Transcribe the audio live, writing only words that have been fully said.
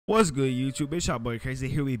What's good, YouTube? It's your boy Crazy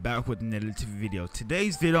here. We back with another video.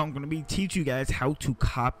 Today's video, I'm gonna be teaching you guys how to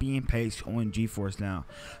copy and paste on Geforce now.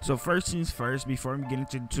 So first things first, before we get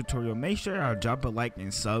into the tutorial, make sure I'll drop a like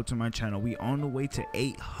and sub to my channel. We on the way to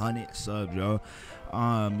 800 subs, yo.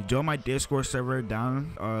 Join my Discord server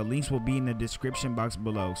down. Links will be in the description box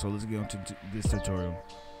below. So let's get into this tutorial.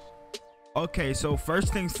 Okay, so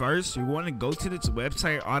first things first, you want to go to this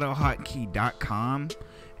website autohotkey.com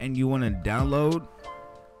and you want to download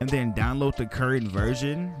and then download the current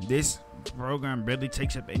version. This program barely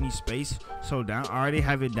takes up any space, so I already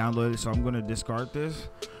have it downloaded, so I'm going to discard this.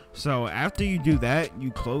 So after you do that, you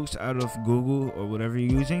close out of Google or whatever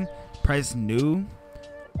you're using, press new,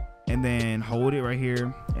 and then hold it right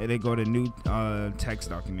here, and then go to new text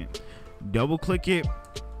document. Double click it,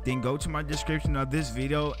 then go to my description of this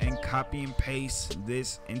video and copy and paste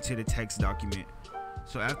this into the text document.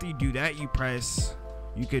 So after you do that, you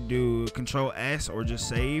could do Control S or just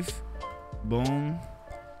save. Boom.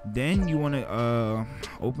 Then you want to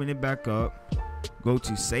open it back up, go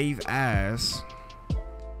to save as,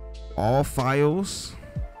 all files,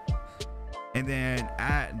 and then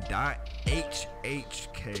add .ahk,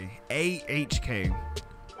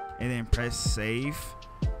 and then press save.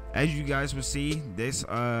 As you guys will see, this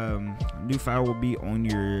new file will be on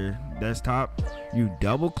your desktop. You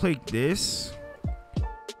double click this.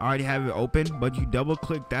 I already have it open, but you double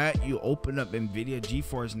click that, you open up nvidia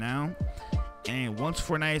Geforce now, and once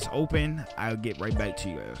Fortnite is open, I'll get right back to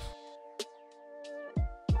you guys.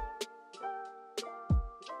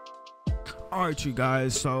 Alright, you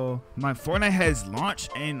guys, so my Fortnite has launched,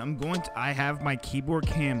 and I have my keyboard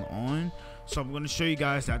cam on, so I'm going to show you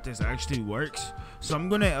guys that this actually works. So I'm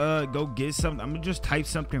going to go get something. I'm going to just type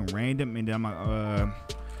something random, and then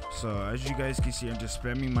so as you guys can see, I'm just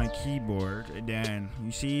spamming my keyboard, and then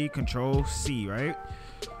you see Control C, right?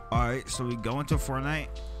 Alright, so we go into Fortnite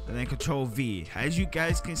and then Control V. As you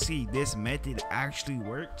guys can see, this method actually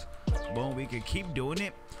worked. Boom, we can keep doing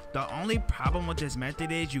it. The only problem with this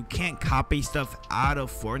method is you can't copy stuff out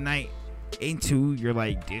of Fortnite into your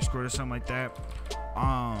like Discord or something like that.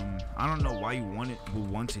 I don't know why you would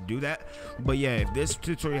want to do that, but yeah, if this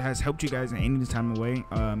tutorial has helped you guys in any time away,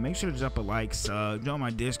 make sure to drop a like, sub, join my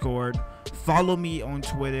Discord, follow me on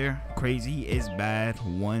Twitter,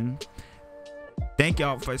 crazyisbad1. Thank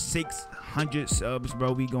y'all for 600 subs,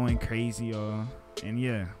 bro. We going crazy, y'all, and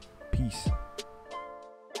yeah, peace.